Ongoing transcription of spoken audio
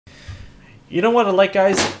You know what I like,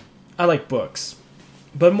 guys? I like books.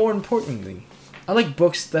 But more importantly, I like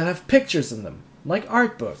books that have pictures in them, like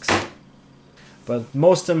art books. But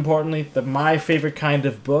most importantly, my favorite kind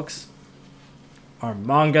of books are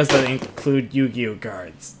mangas that include Yu-Gi-Oh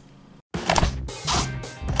cards.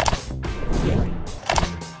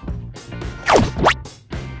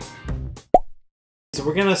 So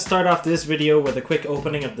we're gonna start off this video with a quick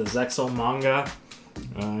opening of the Zexal manga.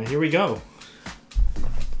 Here we go.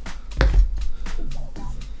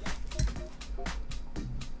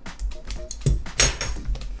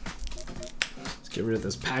 Let's get rid of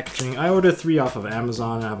this packaging. I ordered 3 off of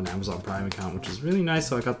Amazon. I have an Amazon Prime account, which is really nice,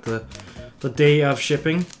 so I got the day of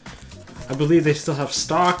shipping. I believe they still have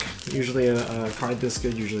stock. Usually a card this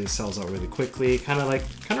good usually sells out really quickly. Kind of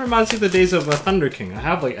reminds me of the days of Thunder King.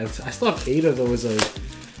 I still have 8 of those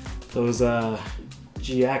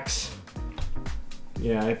GX.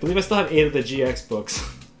 Yeah, I believe I still have 8 of the GX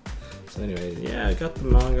books. So anyway, yeah, I got the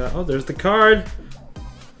manga. Oh, there's the card.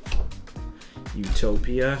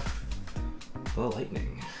 Utopia. The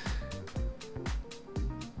Lightning.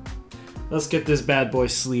 Let's get this bad boy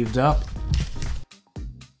sleeved up.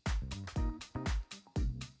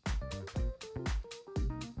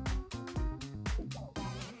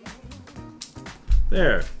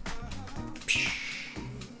 There.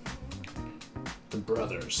 The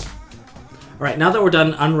brothers. Alright, now that we're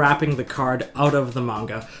done unwrapping the card out of the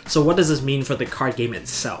manga, so what does this mean for the card game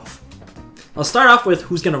itself? I'll start off with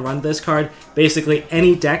who's going to run this card. Basically,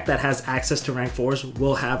 any deck that has access to rank 4s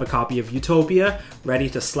will have a copy of Utopia ready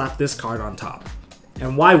to slap this card on top.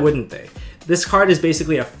 And why wouldn't they? This card is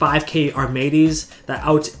basically a 5k Armades that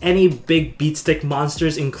outs any big beatstick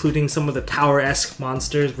monsters, including some of the tower-esque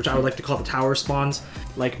monsters, which I would like to call the tower spawns,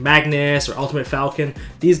 like Magnus or Ultimate Falcon.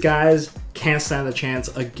 These guys can't stand a chance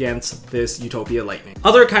against this Utopia Lightning.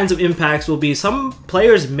 Other kinds of impacts will be some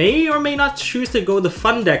players may or may not choose to go the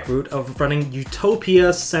fun deck route of running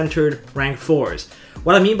Utopia-centered rank 4s.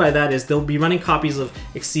 What I mean by that is they'll be running copies of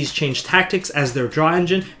Xyz's Change Tactics as their draw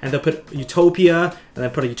engine, and they'll put Utopia, and then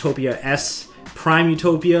put a Utopia S, Prime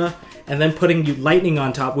Utopia, and then putting Lightning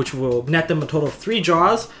on top, which will net them a total of 3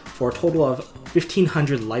 draws for a total of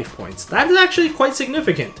 1,500 life points. That is actually quite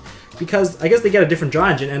significant, because I guess they get a different draw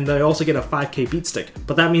engine, and they also get a 5k beatstick.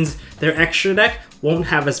 But that means their extra deck won't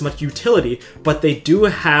have as much utility, but they do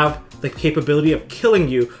have the capability of killing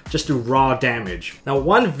you just through raw damage. Now,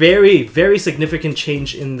 one very, very significant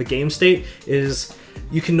change in the game state is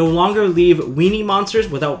you can no longer leave weenie monsters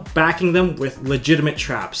without backing them with legitimate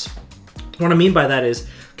traps. What I mean by that is,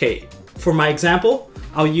 okay, for my example,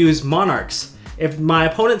 I'll use Monarchs. If my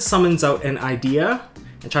opponent summons out an idea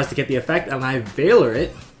and tries to get the effect and I Veiler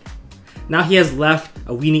it, now he has left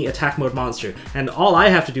a weenie attack mode monster, and all I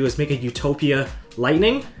have to do is make a Utopia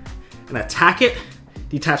Lightning and attack it,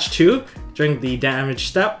 detach 2 during the damage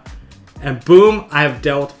step, and boom, I have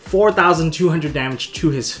dealt 4,200 damage to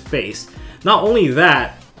his face. Not only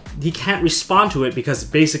that, he can't respond to it because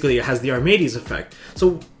basically it has the Armades effect.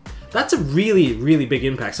 So that's a really, really big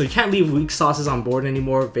impact. So you can't leave weak sauces on board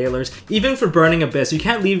anymore, Veilers. Even for Burning Abyss, you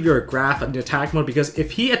can't leave your Graph in attack mode, because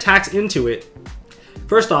if he attacks into it,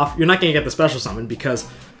 first off, you're not going to get the special summon because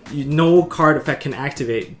no card effect can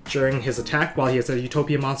activate during his attack while he has a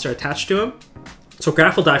Utopia monster attached to him. So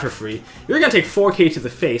Graph will die for free. You're going to take 4k to the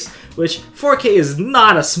face, which 4k is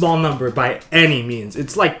not a small number by any means.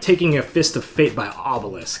 It's like taking a Fist of Fate by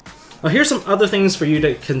Obelisk. Now here's some other things for you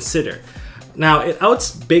to consider. Now, it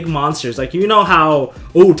outs big monsters, like you know how,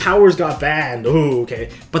 oh, towers got banned, oh,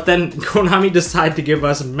 okay. But then Konami decided to give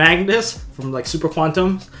us Magnus from like Super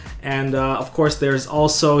Quantum, and of course there's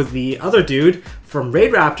also the other dude from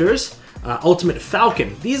Raid Raptors, Ultimate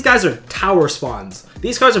Falcon. These guys are tower spawns.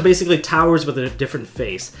 These cards are basically towers with a different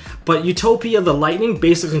face. But Utopia the Lightning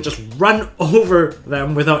basically just run over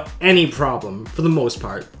them without any problem, for the most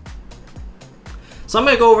part. So I'm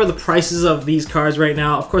going to go over the prices of these cards right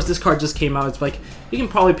now. Of course, this card just came out. It's like, you can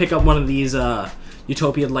probably pick up one of these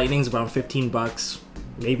Utopia Lightnings around 15 bucks,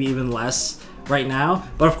 maybe even less right now.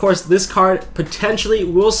 But of course, this card potentially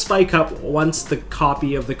will spike up once the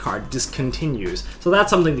copy of the card discontinues. So that's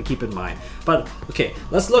something to keep in mind. But okay,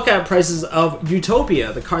 let's look at prices of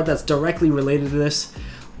Utopia, the card that's directly related to this.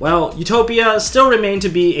 Well, Utopia still remained to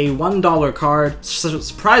be a $1 card.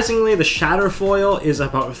 Surprisingly, the Shatter Foil is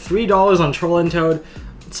about $3 on Troll and Toad.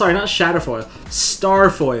 Sorry, not Shatter Foil, Star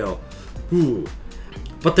Foil. Ooh.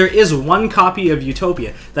 But there is one copy of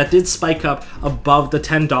Utopia that did spike up above the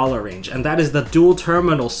 $10 range, and that is the Dual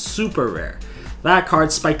Terminal Super Rare. That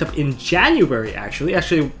card spiked up in January,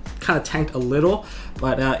 actually kind of tanked a little,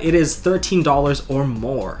 but it is $13 or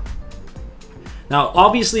more. Now,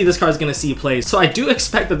 obviously, this card is going to see play, so I do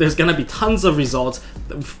expect that there's going to be tons of results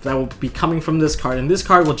that will be coming from this card, and this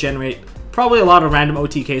card will generate probably a lot of random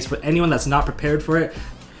OTKs for anyone that's not prepared for it.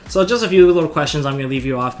 So just a few little questions I'm going to leave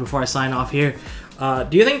you off before I sign off here. Do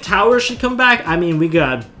you think towers should come back? I mean, we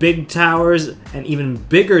got big towers and even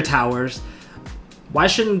bigger towers. Why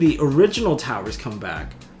shouldn't the original towers come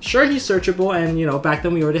back? Sure, he's searchable, and you know, back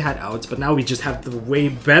then we already had outs, but now we just have the way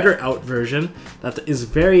better out version that is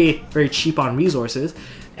very, very cheap on resources.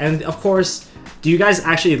 And of course, do you guys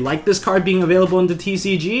actually like this card being available in the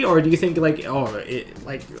TCG, or do you think like, oh,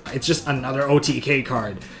 it's just another OTK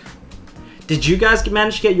card? Did you guys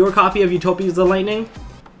manage to get your copy of Utopia's The Lightning?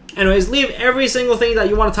 Anyways, leave every single thing that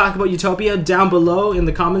you want to talk about Utopia down below in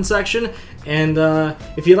the comment section. And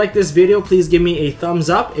if you like this video, please give me a thumbs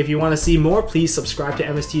up. If you want to see more, please subscribe to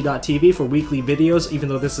MST.TV for weekly videos, even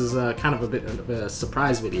though this is kind of a bit of a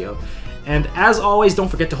surprise video. And as always, don't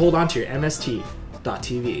forget to hold on to your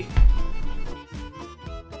MST.TV.